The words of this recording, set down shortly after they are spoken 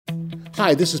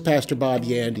Hi, this is Pastor Bob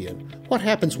Yandian. What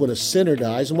happens when a sinner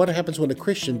dies and what happens when a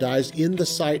Christian dies in the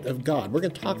sight of God? We're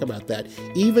going to talk about that,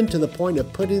 even to the point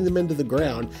of putting them into the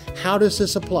ground. How does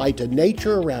this apply to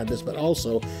nature around us, but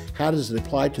also how does it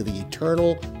apply to the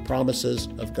eternal promises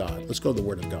of God? Let's go to the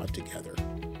Word of God together.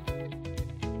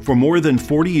 For more than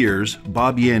 40 years,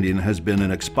 Bob Yandian has been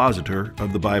an expositor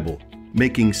of the Bible,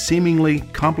 making seemingly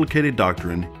complicated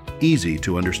doctrine easy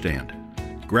to understand.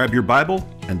 Grab your Bible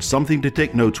and something to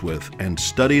take notes with and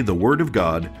study the Word of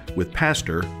God with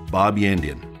Pastor Bob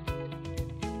Yandian.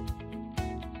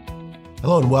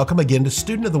 Hello and welcome again to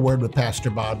Student of the Word with Pastor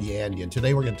Bob Yandian.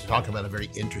 Today we're going to talk about a very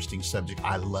interesting subject.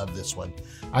 I love this one.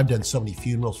 I've done so many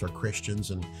funerals for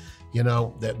Christians, and you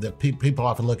know, the people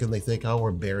often look and they think, oh,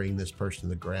 we're burying this person in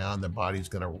the ground, their body's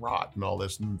going to rot and all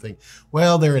this, and think,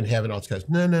 well, they're in heaven. All this guys,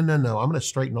 no. I'm going to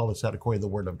straighten all this out according to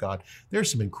the Word of God.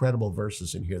 There's some incredible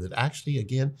verses in here that actually,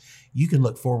 again, you can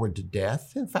look forward to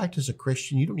death. In fact, as a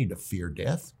Christian, you don't need to fear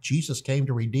death. Jesus came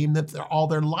to redeem them all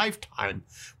their lifetime.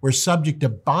 We're subject to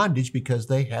bondage because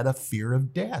they had a fear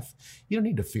of death. You don't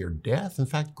need to fear death. In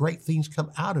fact, great things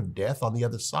come out of death. On the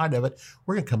other side of it,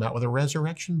 we're going to come out with a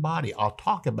resurrection body. I'll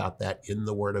talk about that in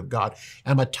the Word of God.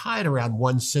 I'm going to tie it around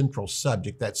one central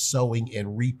subject, that's sowing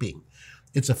and reaping.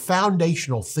 It's a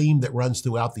foundational theme that runs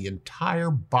throughout the entire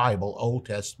Bible, Old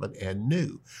Testament and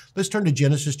New. Let's turn to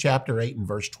Genesis chapter 8 and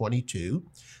verse 22.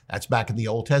 That's back in the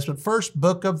Old Testament, first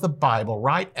book of the Bible,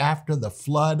 right after the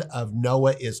flood of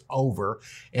Noah is over.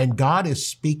 And God is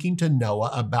speaking to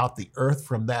Noah about the earth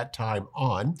from that time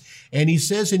on. And he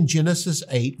says in Genesis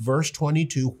 8, verse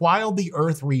 22, while the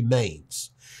earth remains,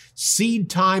 seed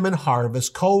time and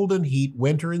harvest, cold and heat,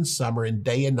 winter and summer, and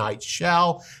day and night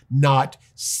shall not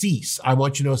cease. I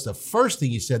want you to notice the first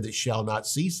thing he said that shall not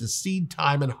cease is seed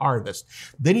time and harvest.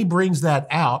 Then he brings that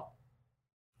out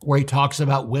where he talks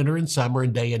about winter and summer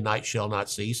and day and night shall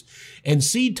not cease. And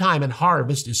seed time and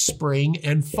harvest is spring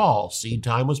and fall. Seed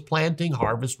time was planting,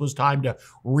 harvest was time to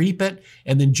reap it,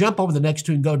 and then jump over the next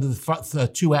two and go to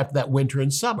the two after that, winter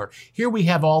and summer. Here we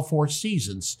have all four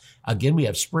seasons. Again, we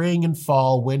have spring and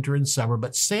fall, winter and summer,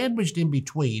 but sandwiched in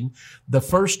between the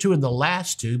first two and the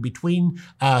last two, between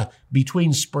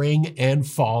spring and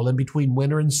fall and between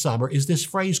winter and summer, is this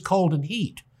phrase cold and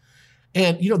heat.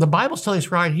 And, the Bible's telling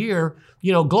us right here,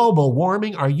 global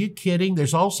warming. Are you kidding?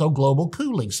 There's also global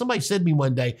cooling. Somebody said to me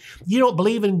one day, you don't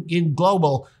believe in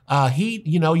global heat,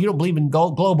 you don't believe in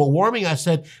global warming. I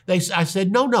said,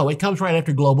 no, it comes right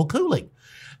after global cooling.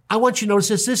 I want you to notice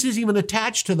this isn't even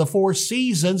attached to the four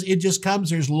seasons. It just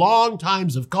comes, there's long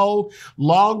times of cold,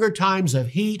 longer times of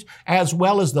heat, as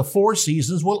well as the four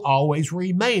seasons will always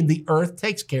remain. The earth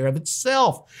takes care of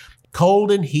itself.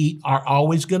 Cold and heat are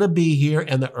always going to be here,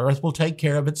 and the earth will take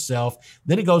care of itself.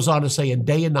 Then it goes on to say, and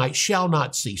day and night shall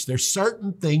not cease. There's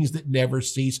certain things that never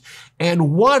cease,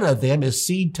 and one of them is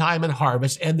seed time and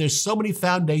harvest, and there's so many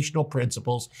foundational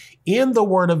principles in the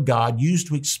Word of God used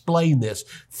to explain this.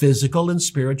 Physical and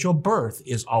spiritual birth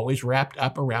is always wrapped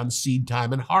up around seed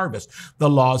time and harvest. The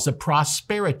laws of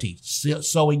prosperity,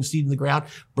 sowing seed in the ground,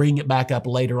 bring it back up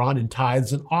later on in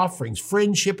tithes and offerings.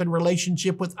 Friendship and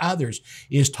relationship with others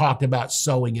is talked about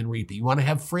sowing and reaping. You want to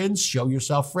have friends? Show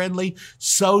yourself friendly.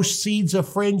 Sow seeds of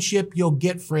friendship. You'll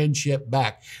get friendship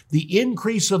back. The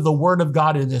increase of the Word of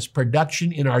God in this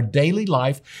production in our daily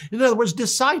life. In other words,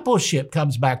 discipleship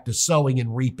comes back to sowing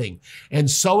and reaping. And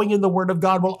sowing in the Word of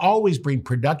God will always bring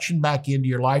production back into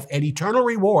your life, and eternal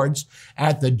rewards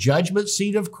at the judgment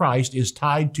seat of Christ is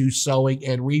tied to sowing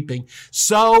and reaping.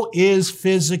 So is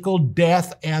physical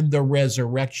death and the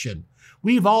resurrection.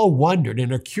 We've all wondered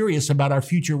and are curious about our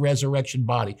future resurrection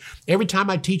body. Every time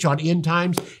I teach on end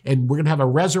times and we're going to have a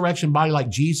resurrection body like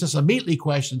Jesus, immediately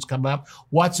questions come up.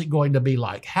 What's it going to be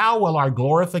like? How will our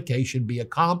glorification be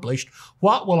accomplished?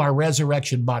 What will our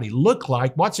resurrection body look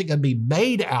like? What's it going to be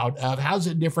made out of? How's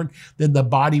it different than the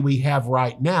body we have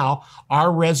right now?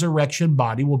 Our resurrection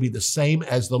body will be the same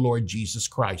as the Lord Jesus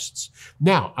Christ's.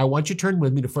 Now, I want you to turn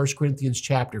with me to 1 Corinthians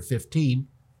chapter 15.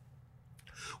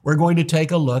 We're going to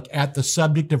take a look at the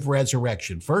subject of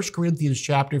resurrection. 1 Corinthians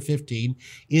chapter 15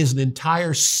 is an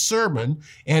entire sermon,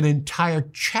 an entire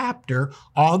chapter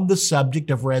on the subject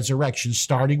of resurrection,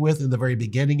 starting with, in the very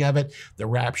beginning of it, the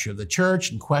rapture of the church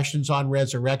and questions on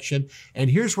resurrection. And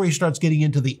here's where he starts getting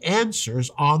into the answers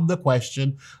on the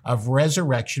question of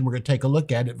resurrection. We're going to take a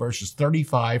look at it, verses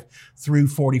 35 through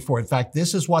 44. In fact,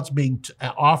 this is what's being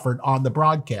offered on the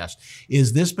broadcast,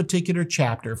 is this particular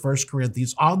chapter, 1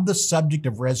 Corinthians, on the subject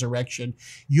of resurrection resurrection,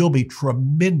 you'll be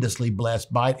tremendously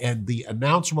blessed by it. And the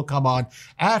announcer will come on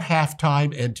at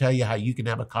halftime and tell you how you can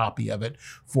have a copy of it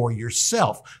for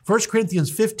yourself. 1 Corinthians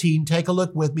 15, take a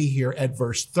look with me here at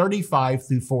verse 35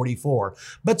 through 44.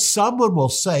 But someone will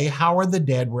say, how are the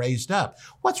dead raised up?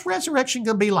 What's resurrection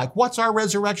going to be like? What's our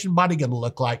resurrection body going to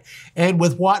look like? And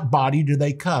with what body do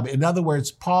they come? In other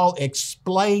words, Paul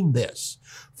explained this.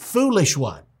 Foolish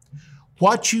one.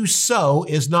 What you sow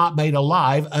is not made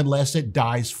alive unless it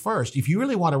dies first. If you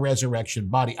really want a resurrection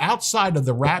body, outside of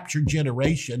the rapture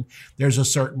generation, there's a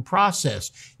certain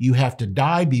process. You have to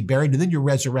die, be buried, and then your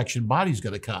resurrection body is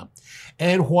going to come.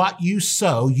 And what you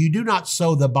sow, you do not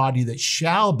sow the body that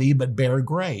shall be, but bear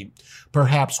grain.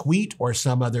 Perhaps wheat or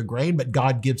some other grain, but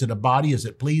God gives it a body as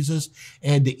it pleases,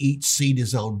 and to each seed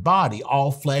his own body.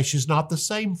 All flesh is not the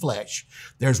same flesh.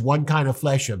 There's one kind of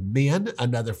flesh of men,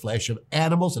 another flesh of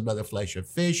animals, another flesh of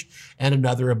fish, and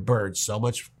another of birds. So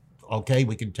much, okay,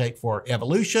 we can take for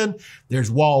evolution.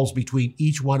 There's walls between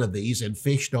each one of these, and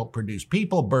fish don't produce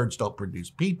people, birds don't produce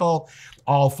people.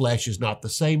 All flesh is not the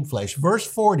same flesh. Verse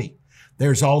 40.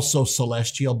 There's also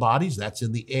celestial bodies, that's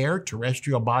in the air,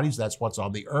 terrestrial bodies, that's what's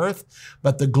on the earth.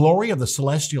 But the glory of the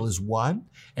celestial is one,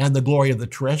 and the glory of the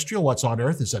terrestrial, what's on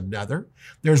earth, is another.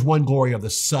 There's one glory of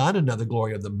the sun, another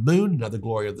glory of the moon, another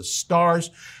glory of the stars,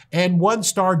 and one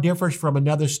star differs from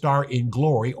another star in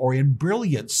glory or in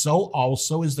brilliance. So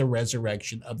also is the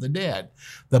resurrection of the dead.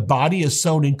 The body is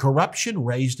sown in corruption,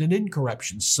 raised in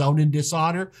incorruption, sown in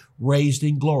dishonor, raised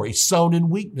in glory, sown in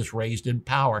weakness, raised in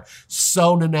power,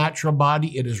 sown a natural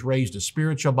body, it is raised a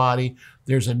spiritual body.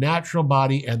 There's a natural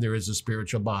body and there is a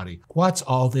spiritual body. What's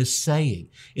all this saying?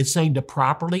 It's saying to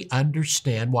properly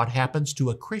understand what happens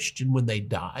to a Christian when they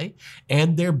die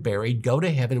and they're buried, go to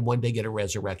heaven, and one day get a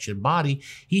resurrection body.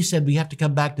 He said we have to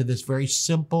come back to this very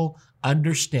simple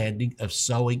understanding of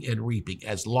sowing and reaping.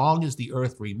 As long as the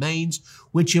earth remains,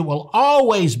 which it will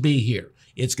always be here.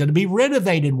 It's going to be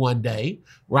renovated one day.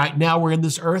 Right now we're in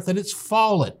this earth and it's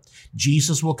fallen.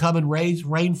 Jesus will come and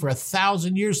reign for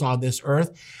 1,000 years on this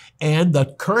earth, and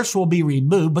the curse will be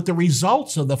removed, but the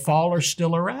results of the fall are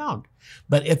still around.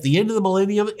 But at the end of the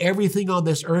millennium, everything on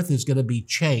this earth is going to be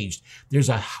changed. There's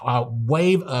a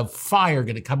wave of fire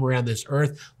going to come around this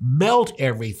earth, melt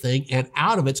everything, and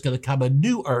out of it's going to come a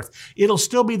new earth. It'll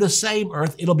still be the same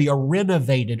earth. It'll be a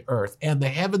renovated earth, and the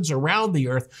heavens around the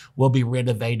earth will be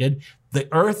renovated. The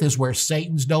earth is where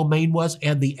Satan's domain was,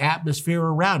 and the atmosphere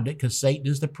around it, because Satan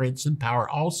is the prince and power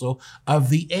also of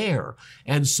the air.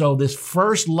 And so this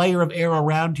first layer of air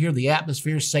around here, the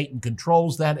atmosphere, Satan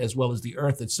controls that as well as the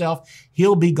earth itself.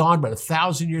 He'll be gone, but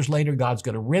 1,000 years later, God's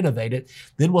going to renovate it.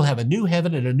 Then we'll have a new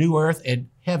heaven and a new earth, and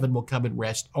heaven will come and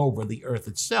rest over the earth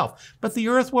itself. But the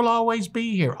earth will always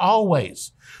be here,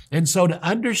 always. And so to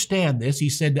understand this, he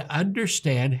said to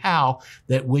understand how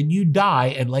that when you die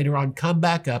and later on come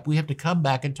back up, we have to come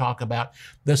back and talk about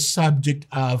the subject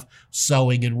of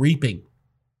sowing and reaping.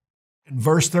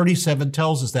 Verse 37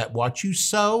 tells us that what you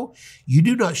sow, you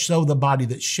do not sow the body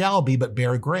that shall be, but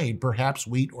bear grain, perhaps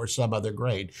wheat or some other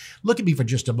grain. Look at me for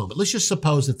just a moment. Let's just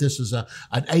suppose that this is an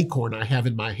acorn I have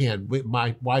in my hand.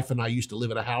 My wife and I used to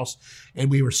live in a house, and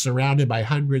we were surrounded by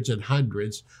hundreds and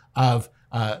hundreds of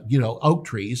oak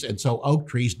trees. And so oak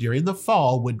trees during the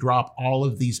fall would drop all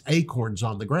of these acorns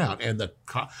on the ground. And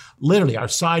literally our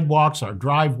sidewalks, our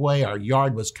driveway, our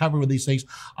yard was covered with these things.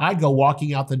 I'd go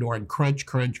walking out the door and crunch,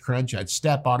 crunch, crunch. I'd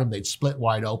step on them. They'd split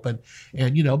wide open.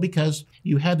 And, because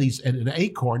you had these, and an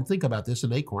acorn, think about this,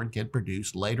 an acorn can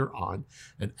produce later on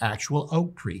an actual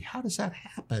oak tree. How does that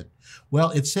happen?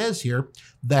 Well, it says here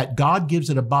that God gives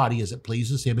it a body as it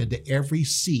pleases him, and to every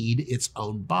seed its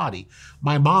own body.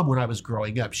 My mom, when I was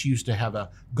growing up, she used to have a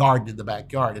garden in the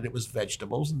backyard, and it was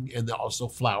vegetables and also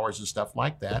flowers and stuff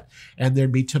like that. And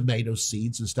there'd be tomato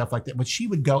seeds and stuff like that. But she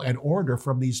would go and order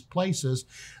from these places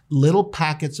little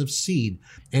packets of seed.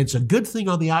 And it's a good thing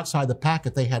on the outside of the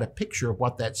packet, they had a picture of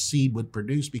what that seed would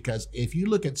produce, because if you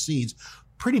look at seeds,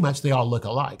 pretty much they all look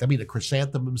alike. I mean, a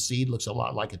chrysanthemum seed looks a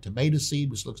lot like a tomato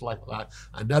seed, which looks like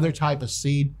another type of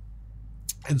seed.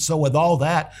 And so with all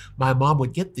that, my mom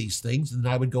would get these things, and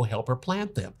then I would go help her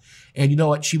plant them. And you know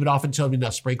what? She would often tell me,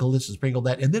 now sprinkle this and sprinkle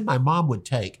that. And then my mom would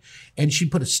take, and she'd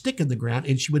put a stick in the ground,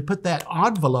 and she would put that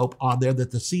envelope on there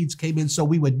that the seeds came in, so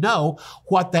we would know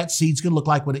what that seed's going to look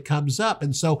like when it comes up.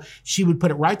 And so she would put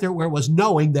it right there where it was,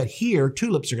 knowing that here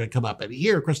tulips are going to come up, and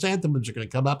here chrysanthemums are going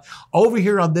to come up. Over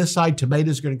here on this side,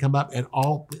 tomatoes are going to come up, and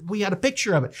we had a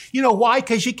picture of it. You know why?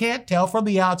 Because you can't tell from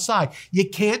the outside. You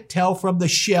can't tell from the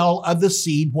shell of the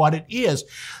seed what it is.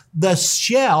 the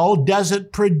shell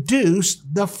doesn't produce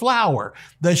the flower.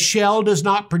 The shell does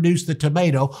not produce the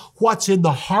tomato. What's in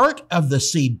the heart of the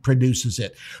seed produces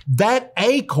it. That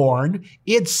acorn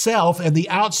itself and the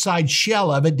outside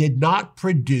shell of it did not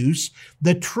produce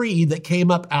the tree that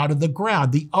came up out of the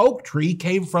ground. The oak tree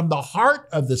came from the heart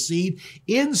of the seed,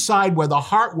 inside where the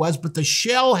heart was, but the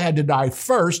shell had to die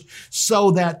first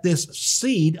so that this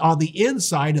seed on the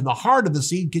inside and the heart of the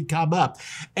seed could come up.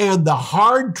 And the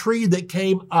hard tree that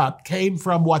came up came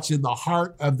from what's in the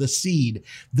heart of the seed.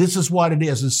 This is what it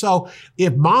is. And so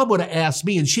if Mom would have asked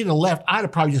me and she'd have left, I'd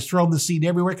have probably just thrown the seed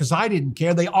everywhere because I didn't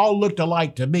care. They all looked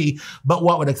alike to me. But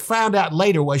what would have found out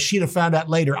later was she'd have found out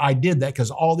later I did that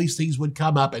because all these things would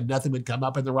come up and nothing would come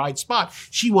up in the right spot.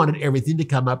 She wanted everything to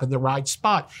come up in the right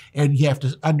spot. And you have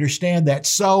to understand that.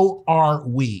 So are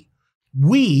we.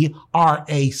 We are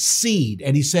a seed.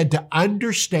 And he said to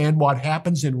understand what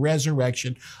happens in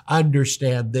resurrection,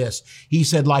 understand this. He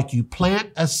said, like you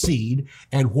plant a seed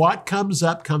and what comes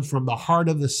up comes from the heart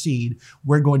of the seed.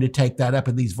 We're going to take that up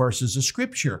in these verses of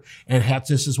scripture. And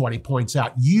this is what he points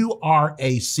out. You are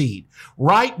a seed.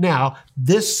 Right now,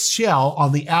 this shell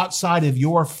on the outside of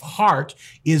your heart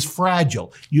is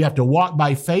fragile. You have to walk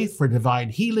by faith for divine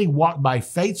healing, walk by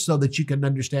faith so that you can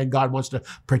understand God wants to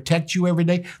protect you every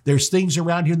day. There's things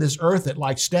around here in this earth that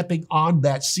like stepping on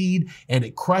that seed and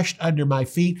it crushed under my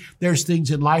feet. There's things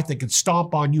in life that could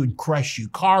stomp on you and crush you.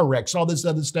 Car wrecks, all this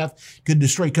other stuff could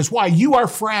destroy you. Because why? You are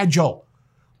fragile.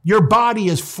 Your body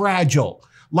is fragile.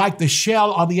 Like the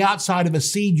shell on the outside of a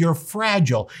seed, you're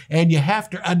fragile. And you have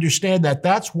to understand that.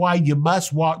 That's why you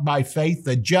must walk by faith.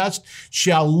 The just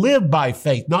shall live by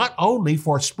faith, not only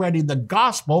for spreading the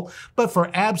gospel, but for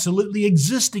absolutely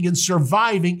existing and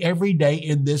surviving every day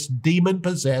in this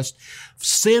demon-possessed,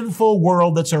 sinful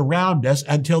world that's around us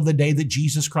until the day that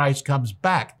Jesus Christ comes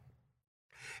back.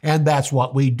 And that's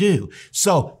what we do.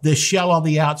 So the shell on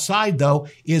the outside, though,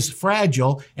 is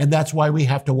fragile, and that's why we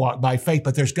have to walk by faith.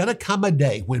 But there's going to come a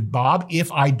day when, Bob,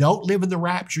 if I don't live in the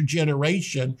rapture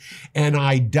generation and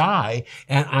I die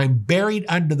and I'm buried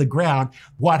under the ground,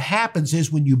 what happens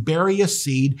is when you bury a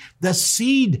seed, the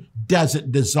seed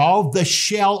doesn't dissolve. The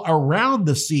shell around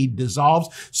the seed dissolves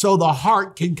so the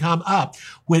heart can come up.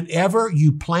 Whenever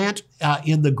you plant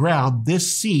in the ground,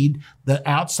 this seed, the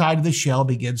outside of the shell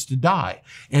begins to die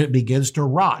and it begins to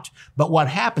rot. But what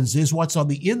happens is what's on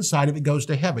the inside of it goes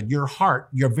to heaven. Your heart,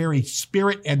 your very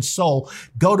spirit and soul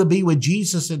go to be with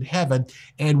Jesus in heaven.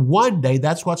 And one day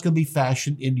that's what's going to be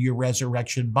fashioned into your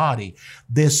resurrection body.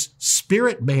 This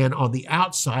spirit man on the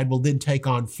outside will then take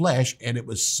on flesh, and it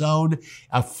was sown.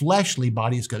 A fleshly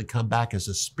body is going to come back as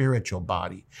a spiritual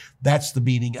body. That's the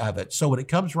meaning of it. So when it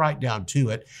comes right down to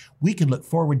it, we can look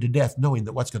forward to death knowing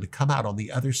that what's going to come out on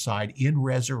the other side in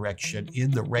resurrection, in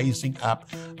the raising up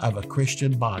of a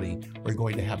Christian body, we're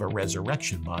going to have a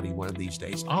resurrection body one of these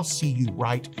days. I'll see you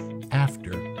right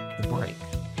after the break.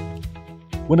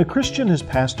 When a Christian has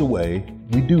passed away,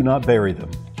 we do not bury them.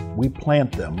 We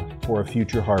plant them for a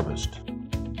future harvest.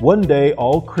 One day,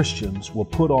 all Christians will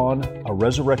put on a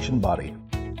resurrection body.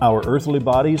 Our earthly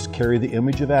bodies carry the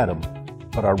image of Adam,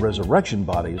 but our resurrection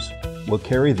bodies will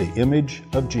carry the image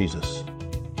of Jesus.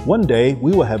 One day,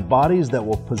 we will have bodies that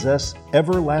will possess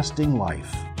everlasting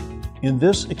life. In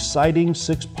this exciting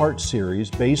 6-part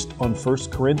series based on 1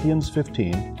 Corinthians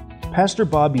 15, Pastor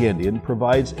Bob Yandian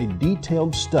provides a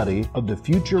detailed study of the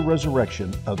future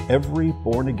resurrection of every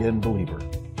born-again believer.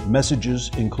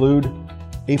 Messages include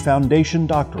a foundation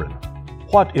doctrine.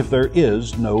 What if there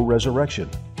is no resurrection?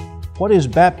 What is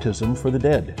baptism for the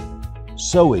dead?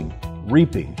 Sowing,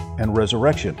 reaping, and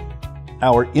resurrection.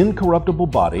 Our incorruptible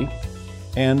body,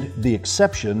 and the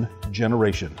exception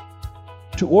generation.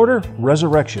 To order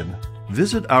Resurrection,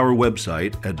 visit our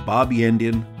website at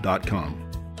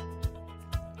bobyandian.com.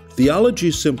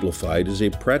 Theology Simplified is a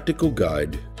practical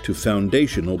guide to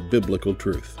foundational biblical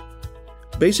truth.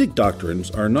 Basic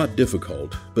doctrines are not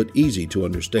difficult, but easy to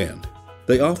understand.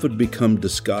 They often become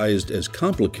disguised as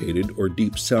complicated or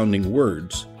deep-sounding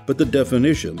words, but the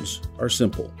definitions are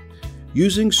simple.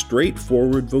 Using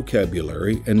straightforward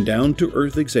vocabulary and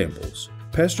down-to-earth examples,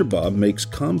 Pastor Bob makes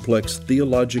complex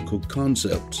theological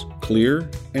concepts clear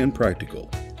and practical.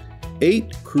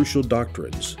 8 crucial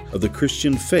doctrines of the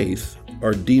Christian faith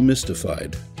are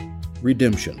demystified: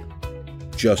 redemption,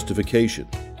 justification,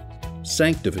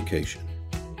 sanctification,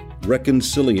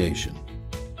 reconciliation,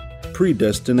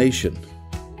 predestination,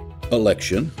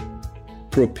 election,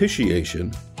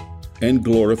 propitiation, and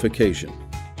glorification.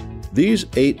 These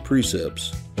 8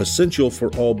 precepts, essential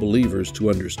for all believers to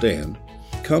understand,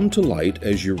 come to light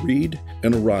as you read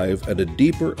and arrive at a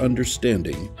deeper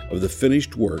understanding of the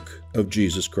finished work of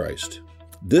Jesus Christ.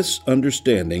 This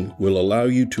understanding will allow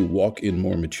you to walk in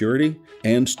more maturity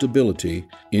and stability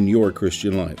in your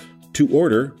Christian life. To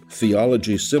order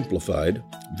Theology Simplified,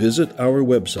 visit our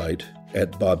website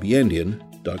at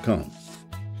bobyandian.com.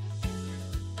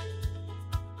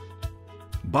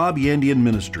 Bob Yandian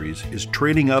Ministries is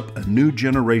training up a new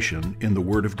generation in the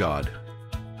Word of God.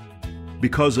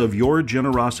 Because of your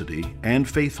generosity and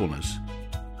faithfulness,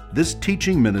 this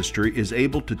teaching ministry is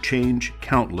able to change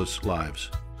countless lives.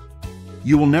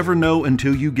 You will never know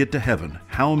until you get to heaven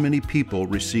how many people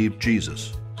received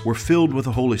Jesus, were filled with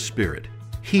the Holy Spirit,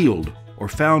 healed, or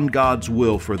found God's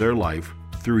will for their life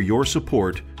through your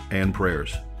support and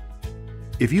prayers.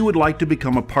 If you would like to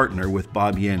become a partner with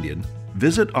Bob Yandian,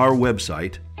 visit our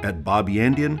website at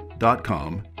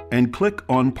bobyandian.com and click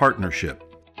on Partnership.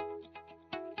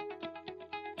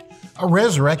 A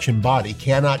resurrection body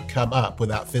cannot come up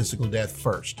without physical death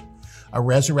first. A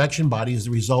resurrection body is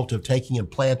the result of taking and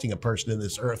planting a person in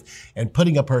this earth and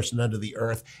putting a person under the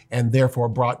earth, and therefore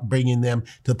bringing them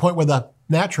to the point where the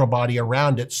natural body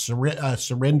around it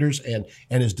surrenders and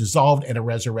is dissolved, and a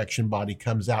resurrection body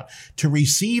comes out. To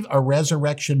receive a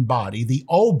resurrection body, the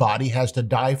old body has to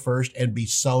die first and be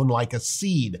sown like a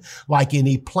seed, like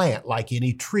any plant, like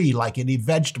any tree, like any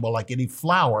vegetable, like any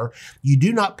flower. You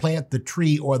do not plant the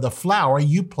tree or the flower,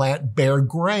 you plant bare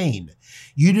grain.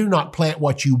 You do not plant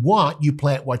what you want, you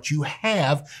plant what you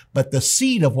have, but the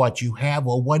seed of what you have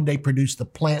will one day produce the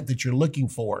plant that you're looking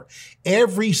for.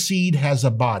 Every seed has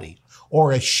a body,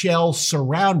 or a shell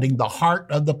surrounding the heart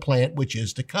of the plant which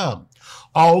is to come.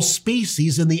 All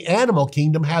species in the animal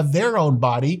kingdom have their own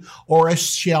body or a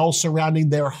shell surrounding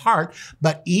their heart,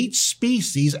 but each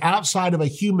species outside of a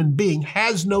human being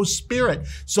has no spirit,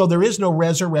 so there is no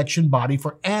resurrection body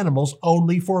for animals,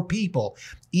 only for people.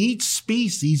 Each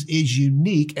species is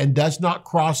unique and does not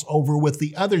cross over with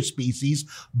the other species.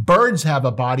 Birds have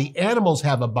a body, animals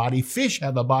have a body, fish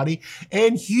have a body,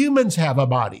 and humans have a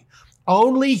body.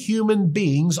 Only human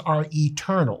beings are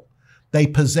eternal. They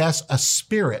possess a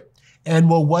spirit and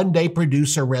will one day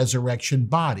produce a resurrection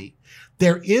body.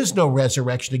 There is no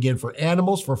resurrection again for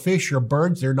animals, for fish, or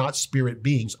birds. They're not spirit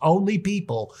beings. Only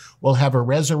people will have a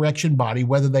resurrection body,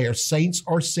 whether they are saints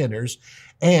or sinners,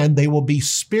 and they will be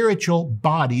spiritual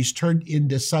bodies turned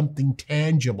into something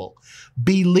tangible.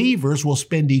 Believers will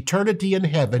spend eternity in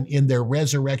heaven in their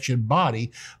resurrection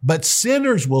body, but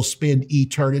sinners will spend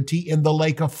eternity in the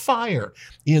lake of fire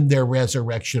in their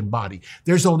resurrection body.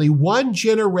 There's only one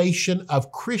generation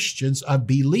of Christians, of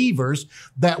believers,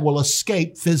 that will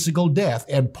escape physical death,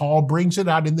 and Paul brings it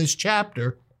out in this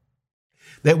chapter,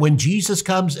 that when Jesus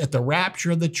comes at the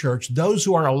rapture of the church, those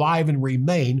who are alive and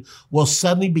remain will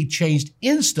suddenly be changed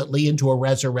instantly into a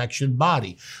resurrection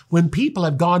body. When people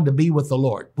have gone to be with the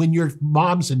Lord, when your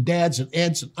moms and dads and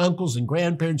aunts and uncles and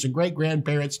grandparents and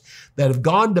great-grandparents that have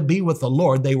gone to be with the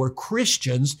Lord, they were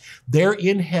Christians, they're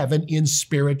in heaven in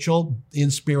spiritual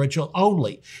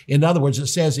only. In other words, it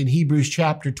says in Hebrews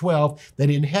chapter 12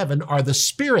 that in heaven are the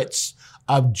spirits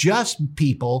of just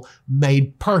people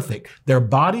made perfect. Their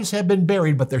bodies have been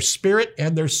buried, but their spirit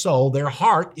and their soul, their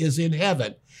heart is in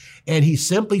heaven. And he's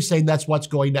simply saying that's what's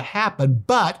going to happen.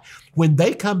 But when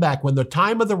they come back, when the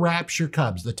time of the rapture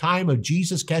comes, the time of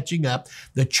Jesus catching up,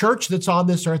 the church that's on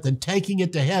this earth and taking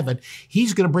it to heaven,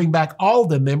 he's going to bring back all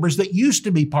the members that used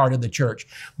to be part of the church.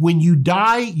 When you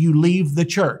die, you leave the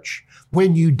church.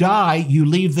 When you die, you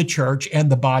leave the church and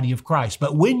the body of Christ.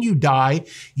 But when you die,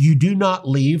 you do not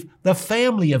leave the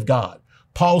family of God.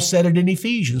 Paul said it in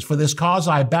Ephesians, "For this cause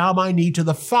I bow my knee to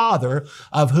the Father,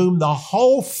 of whom the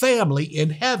whole family in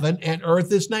heaven and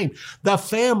earth is named." The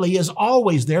family is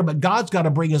always there, but God's got to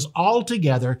bring us all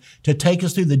together to take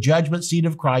us through the judgment seat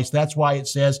of Christ. That's why it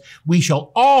says we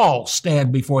shall all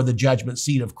stand before the judgment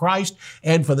seat of Christ.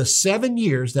 And for the 7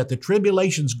 years that the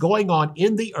tribulation's going on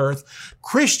in the earth,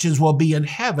 Christians will be in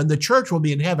heaven, the church will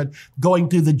be in heaven, going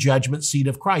through the judgment seat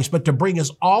of Christ. But to bring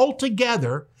us all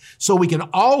together so we can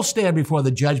all stand before the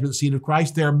judgment seat of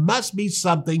Christ, there must be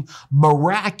something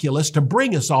miraculous to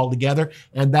bring us all together.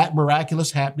 And that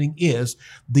miraculous happening is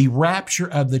the rapture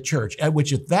of the church, at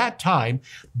which at that time,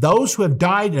 those who have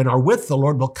died and are with the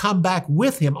Lord will come back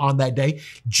with him on that day.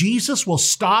 Jesus will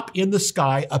stop in the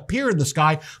sky, appear in the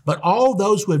sky, but all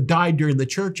those who have died during the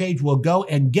church age will go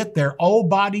and get their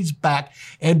old bodies back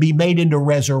and be made into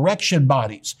resurrection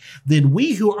bodies. Then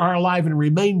we who are alive and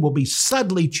remain will be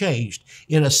suddenly changed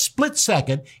in a split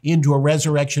second into a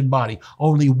resurrection body.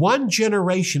 Only one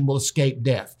generation will escape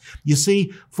death. You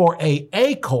see, for an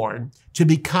acorn to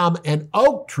become an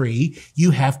oak tree,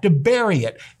 you have to bury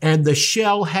it, and the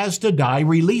shell has to die,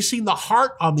 releasing the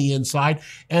heart on the inside.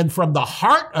 And from the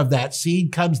heart of that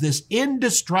seed comes this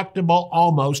indestructible,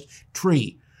 almost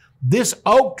tree. This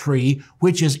oak tree,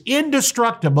 which is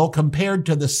indestructible compared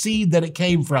to the seed that it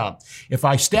came from. If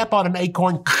I step on an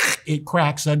acorn, it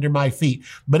cracks under my feet.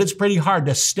 But it's pretty hard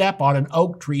to step on an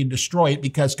oak tree and destroy it,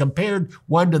 because compared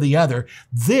one to the other,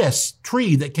 this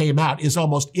tree that came out is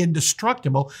almost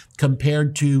indestructible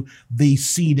compared to the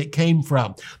seed it came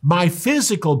from. My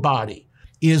physical body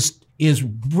is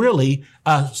really,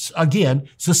 again,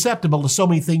 susceptible to so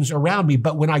many things around me.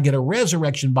 But when I get a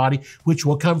resurrection body, which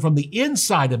will come from the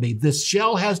inside of me, this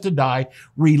shell has to die,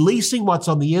 releasing what's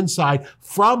on the inside.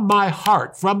 From my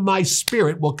heart, from my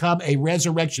spirit will come a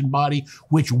resurrection body,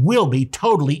 which will be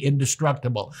totally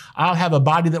indestructible. I'll have a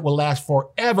body that will last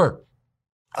forever.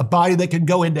 A body that can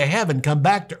go into heaven, come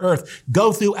back to earth,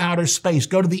 go through outer space,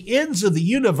 go to the ends of the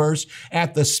universe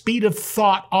at the speed of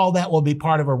thought. All that will be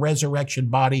part of a resurrection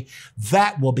body.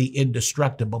 That will be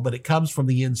indestructible, but it comes from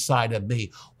the inside of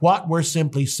me. What we're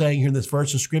simply saying here in this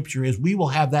verse of scripture is we will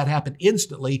have that happen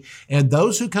instantly. And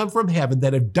those who come from heaven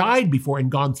that have died before and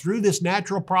gone through this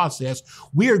natural process,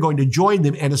 we are going to join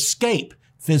them and escape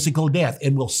physical death,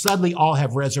 and we'll suddenly all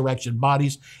have resurrection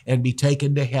bodies and be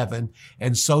taken to heaven,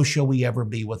 and so shall we ever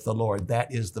be with the Lord.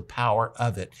 That is the power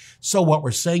of it. So what we're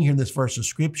saying here in this verse of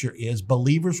scripture is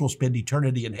believers will spend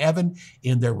eternity in heaven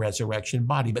in their resurrection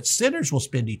body, but sinners will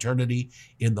spend eternity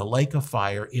in the lake of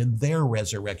fire in their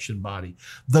resurrection body.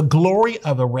 The glory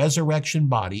of a resurrection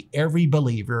body, every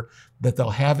believer that they'll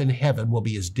have in heaven will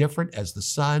be as different as the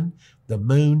sun, the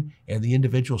moon, and the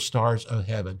individual stars of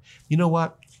heaven. You know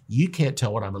what? You can't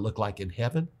tell what I'm going to look like in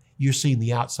heaven. You're seeing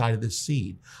the outside of this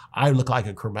seed. I look like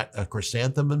a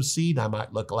chrysanthemum seed. I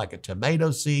might look like a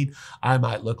tomato seed. I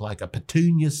might look like a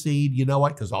petunia seed. You know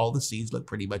what? Because all the seeds look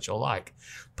pretty much alike.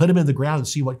 Put them in the ground and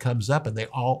see what comes up, and they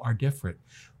all are different.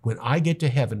 When I get to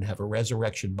heaven and have a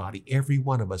resurrection body, every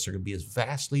one of us are going to be as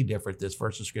vastly different, this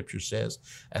verse of scripture says,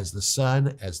 as the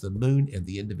sun, as the moon, and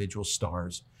the individual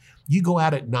stars. You go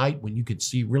out at night when you can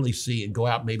really see, and go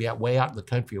out maybe way out in the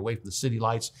country away from the city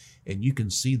lights, and you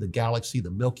can see the galaxy, the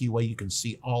Milky Way. You can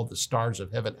see all the stars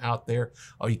of heaven out there.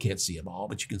 Oh, you can't see them all,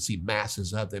 but you can see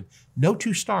masses of them. No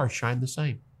two stars shine the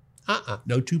same.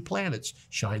 No two planets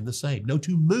shine the same. No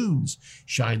two moons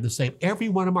shine the same. Every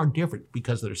one of them are different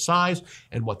because of their size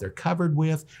and what they're covered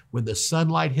with. When the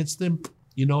sunlight hits them,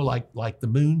 you know, like the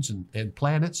moons and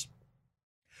planets,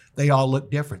 they all look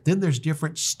different. Then there's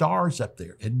different stars up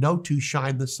there, and no two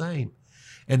shine the same.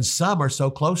 And some are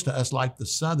so close to us like the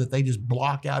sun that they just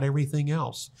block out everything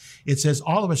else. It says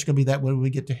all of us are going to be that when we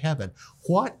get to heaven.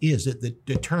 What is it that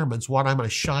determines what I'm going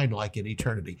to shine like in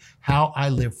eternity? How I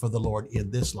live for the Lord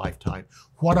in this lifetime,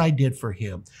 what I did for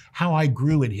him, how I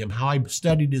grew in him, how I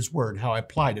studied his word, how I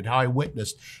applied it, how I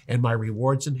witnessed, and my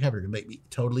rewards in heaven are going to make me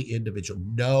totally individual.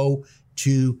 No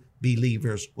two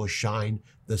believers will shine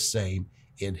the same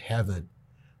in heaven.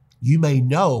 You may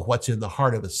know what's in the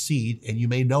heart of a seed, and you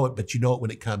may know it, but you know it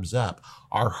when it comes up.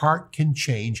 Our heart can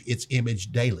change its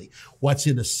image daily. What's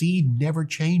in a seed never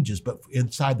changes, but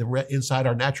inside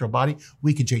our natural body,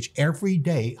 we can change. Every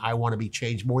day, I want to be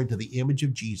changed more into the image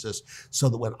of Jesus, so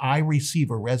that when I receive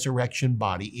a resurrection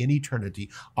body in eternity,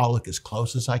 I'll look as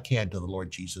close as I can to the Lord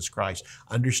Jesus Christ.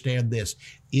 Understand this.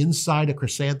 Inside a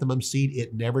chrysanthemum seed,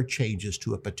 it never changes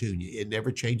to a petunia. It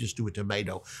never changes to a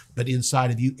tomato. But inside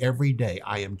of you, every day,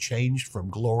 I am changed from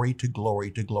glory to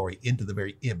glory to glory into the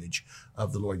very image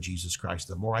of the Lord Jesus Christ.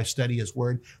 The more I study his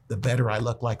word, the better I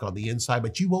look like on the inside.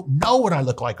 But you won't know what I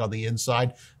look like on the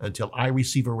inside until I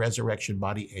receive a resurrection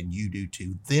body, and you do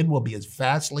too. Then we'll be as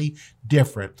vastly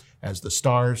different as the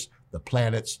stars, the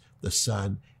planets, the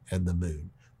sun, and the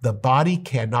moon. The body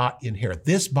cannot inherit.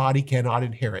 This body cannot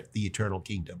inherit the eternal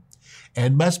kingdom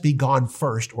and must be gone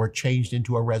first or changed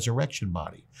into a resurrection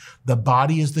body. The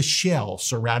body is the shell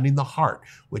surrounding the heart,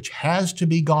 which has to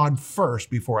be gone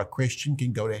first before a Christian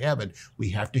can go to heaven.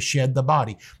 We have to shed the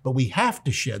body, but we have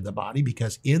to shed the body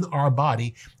because in our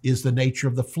body is the nature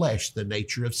of the flesh, the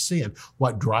nature of sin.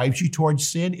 What drives you towards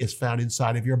sin is found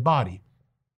inside of your body.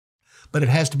 But it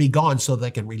has to be gone so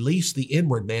they can release the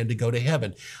inward man to go to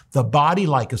heaven. The body,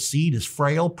 like a seed, is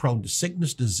frail, prone to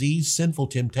sickness, disease, sinful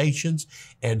temptations,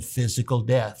 and physical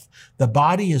death. The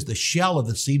body is the shell of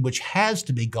the seed, which has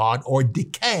to be gone or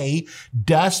decay.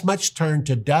 Dust must turn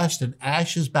to dust and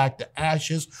ashes back to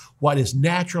ashes. What is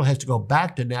natural has to go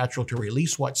back to natural to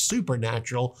release what's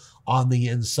supernatural on the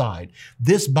inside.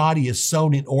 This body is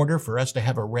sown in order for us to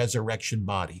have a resurrection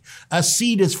body. A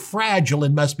seed is fragile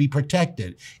and must be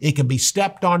protected. It can be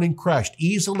stepped on and crushed,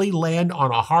 easily land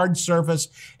on a hard surface,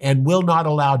 and will not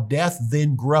allow death,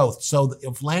 then growth. So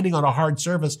if landing on a hard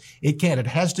surface, it can't. It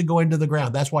has to go into the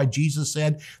ground. That's why Jesus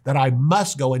said that I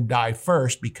must go and die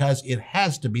first, because it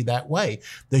has to be that way.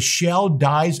 The shell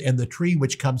dies and the tree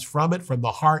which comes from it, from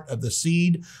the heart of the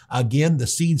seed. Again, the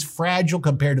seed's fragile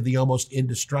compared to the almost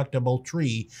indestructible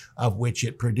tree of which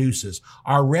it produces.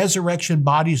 Our resurrection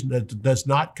bodies does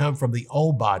not come from the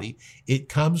old body. It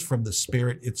comes from the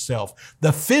Spirit itself.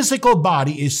 The physical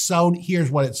body is sown, here's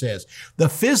what it says. The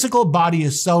physical body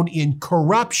is sown in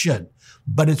corruption,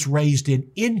 but it's raised in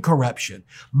incorruption.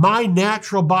 My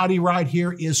natural body right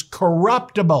here is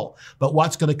corruptible, but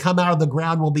what's going to come out of the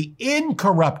ground will be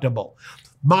incorruptible.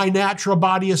 My natural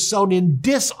body is sown in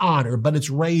dishonor, but it's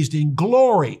raised in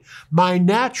glory. My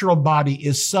natural body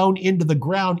is sown into the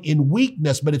ground in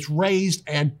weakness, but it's raised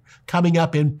and coming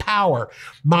up in power.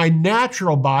 My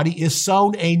natural body is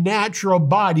sown a natural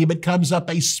body, but comes up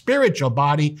a spiritual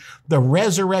body. The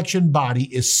resurrection body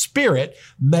is spirit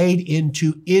made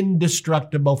into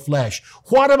indestructible flesh.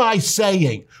 What am I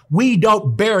saying? We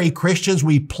don't bury Christians,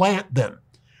 we plant them.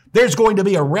 There's going to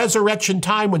be a resurrection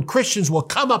time when Christians will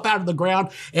come up out of the ground,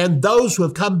 and those who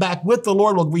have come back with the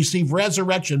Lord will receive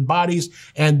resurrection bodies,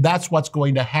 and that's what's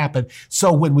going to happen.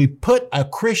 So when we put a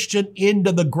Christian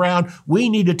into the ground, we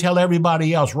need to tell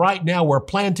everybody else, right now we're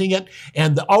planting it,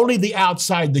 and only the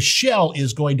outside, the shell,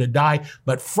 is going to die,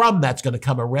 but from that's going to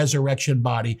come a resurrection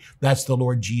body. That's the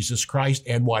Lord Jesus Christ,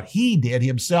 and what he did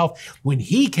himself, when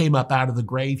he came up out of the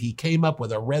grave, he came up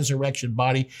with a resurrection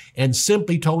body and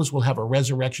simply told us we'll have a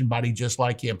resurrection body just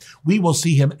like him. We will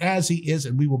see him as he is,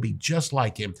 and we will be just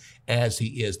like him as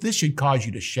he is. This should cause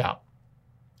you to shout.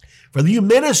 For you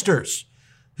ministers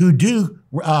who do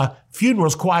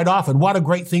funerals quite often, what a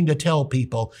great thing to tell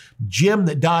people. Jim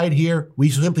that died here, we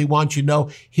simply want you to know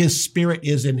his spirit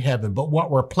is in heaven. But what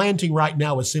we're planting right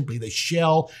now is simply the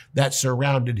shell that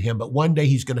surrounded him. But one day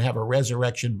he's going to have a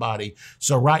resurrection body.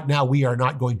 So right now we are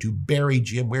not going to bury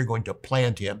Jim. We're going to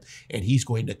plant him, and he's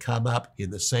going to come up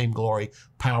in the same glory,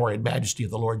 power, and majesty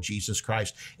of the Lord Jesus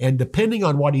Christ. And depending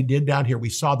on what he did down here, we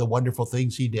saw the wonderful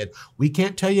things he did. We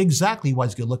can't tell you exactly what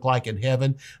he's going to look like in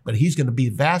heaven, but he's going to be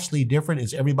vastly different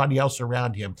as everybody else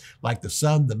around him, like the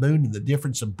sun, the moon, and the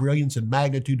difference of brilliance and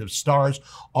magnitude of stars,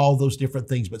 all those different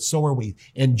things. But so are we.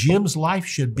 And Jim's life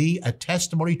should be a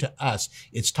testimony to us.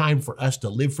 It's time for us to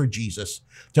live for Jesus,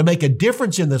 to make a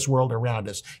difference in this world around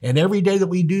us. And every day that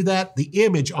we do that, the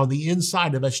image on the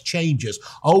inside of us changes.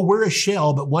 Oh, we're a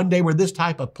shell, but one day we're this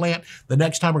type of plant. The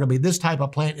next time we're going to be this type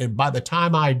of plant. And by the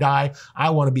time I die, I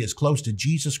want to be as close to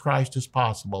Jesus Christ as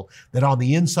possible, that on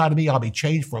the inside of me, I'll be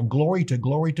changed from glory to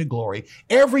glory to glory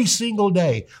every single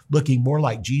day, looking more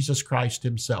like Jesus Christ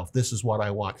himself. This is what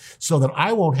I want, so that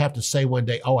I won't have to say one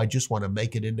day, oh, I just want to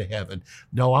make it into heaven.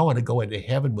 No, I want to go into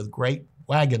heaven with great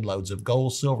wagon loads of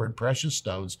gold, silver, and precious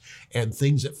stones, and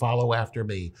things that follow after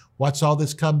me. What's all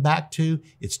this come back to?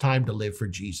 It's time to live for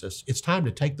Jesus. It's time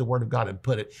to take the Word of God and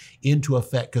put it into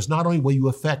effect, because not only will you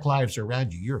affect lives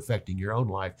around you, you're affecting your own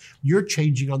life. You're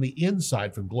changing on the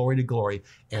inside from glory to glory,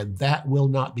 and that will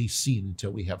not be seen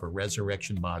until we have a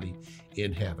resurrection body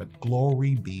in heaven.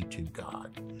 Glory be to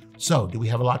God. So, do we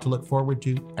have a lot to look forward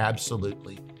to?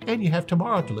 Absolutely. And you have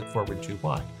tomorrow to look forward to.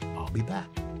 Why? I'll be back.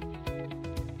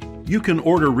 You can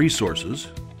order resources,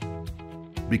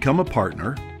 become a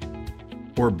partner,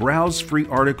 or browse free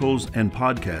articles and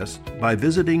podcasts by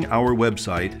visiting our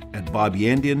website at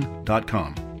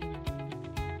bobyandian.com.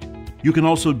 You can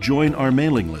also join our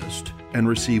mailing list and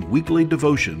receive weekly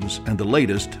devotions and the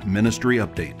latest ministry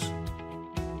updates.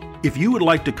 If you would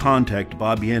like to contact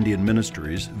Bob Yandian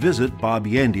Ministries, visit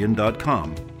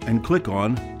bobyandian.com and click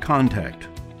on Contact.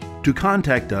 To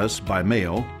contact us by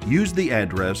mail, use the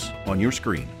address on your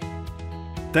screen.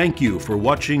 Thank you for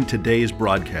watching today's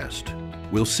broadcast.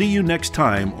 We'll see you next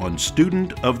time on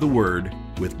Student of the Word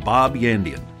with Bob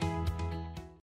Yandian.